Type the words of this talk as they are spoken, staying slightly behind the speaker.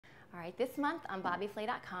All right, this month on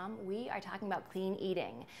BobbyFlay.com, we are talking about clean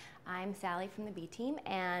eating. I'm Sally from the B team,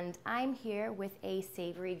 and I'm here with a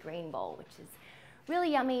savory grain bowl, which is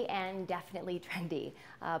really yummy and definitely trendy.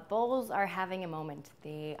 Bowls are having a moment.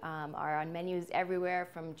 They are on menus everywhere,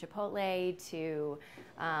 from Chipotle to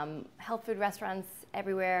health food restaurants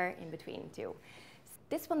everywhere in between too.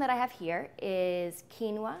 This one that I have here is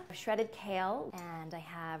quinoa, shredded kale, and I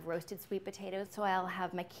have roasted sweet potatoes. So I'll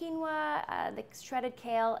have my quinoa, the shredded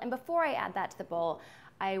kale, and before I add that to the bowl,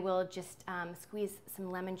 I will just squeeze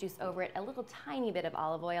some lemon juice over it, a little tiny bit of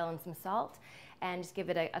olive oil and some salt, and just give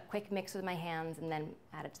it a quick mix with my hands and then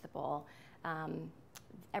add it to the bowl.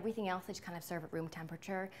 Everything else I just kind of serve at room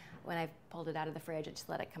temperature. When I've pulled it out of the fridge, I just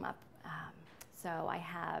let it come up. So I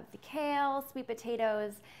have the kale, sweet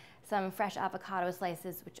potatoes, some fresh avocado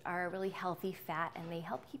slices, which are a really healthy fat, and they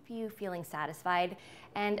help keep you feeling satisfied.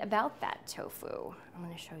 And about that tofu, I'm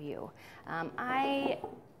going to show you.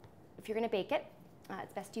 If you're going to bake it,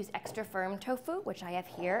 it's best to use extra firm tofu, which I have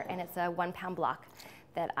here, and it's a 1 pound block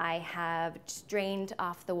that I have drained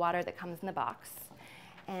off the water that comes in the box.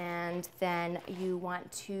 And then you want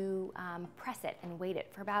to press it and wait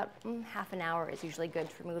it for about half an hour is usually good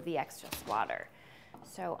to remove the excess water.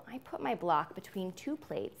 So I put my block between 2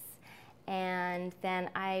 plates, and then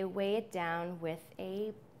I weigh it down with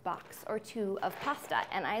a box or 2 of pasta.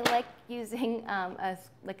 And I like using a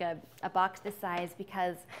box this size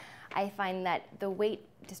because I find that the weight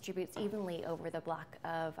distributes evenly over the block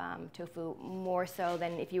of tofu, more so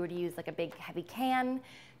than if you were to use like a big heavy can,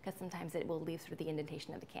 because sometimes it will leave sort of the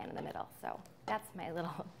indentation of the can in the middle. So that's my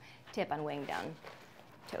little tip on weighing down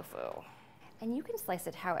tofu. And you can slice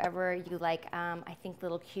it however you like. I think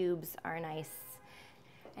little cubes are nice.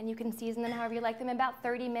 And you can season them however you like them, about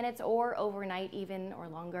 30 minutes or overnight even, or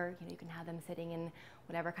longer. You can have them sitting in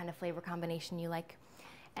whatever kind of flavor combination you like.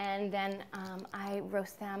 And then I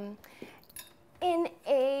roast them in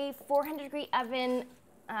a 400-degree oven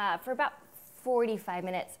for about 45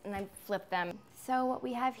 minutes, and then flip them. So what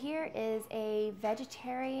we have here is a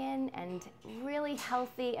vegetarian and really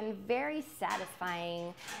healthy and very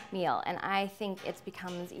satisfying meal. And I think it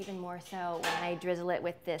becomes even more so when I drizzle it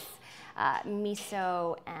with this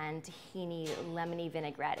miso and tahini lemony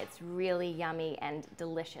vinaigrette. It's really yummy and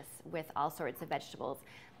delicious with all sorts of vegetables.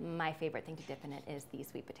 My favorite thing to dip in it is these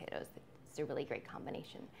sweet potatoes. It's a really great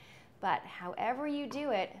combination. But however you do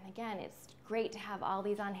it, and again, it's great to have all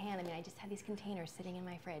these on hand. I mean, I just have these containers sitting in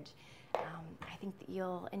my fridge. I think that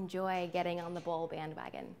you'll enjoy getting on the bowl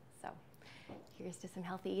bandwagon. So here's to some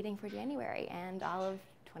healthy eating for January and all of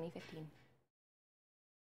 2015.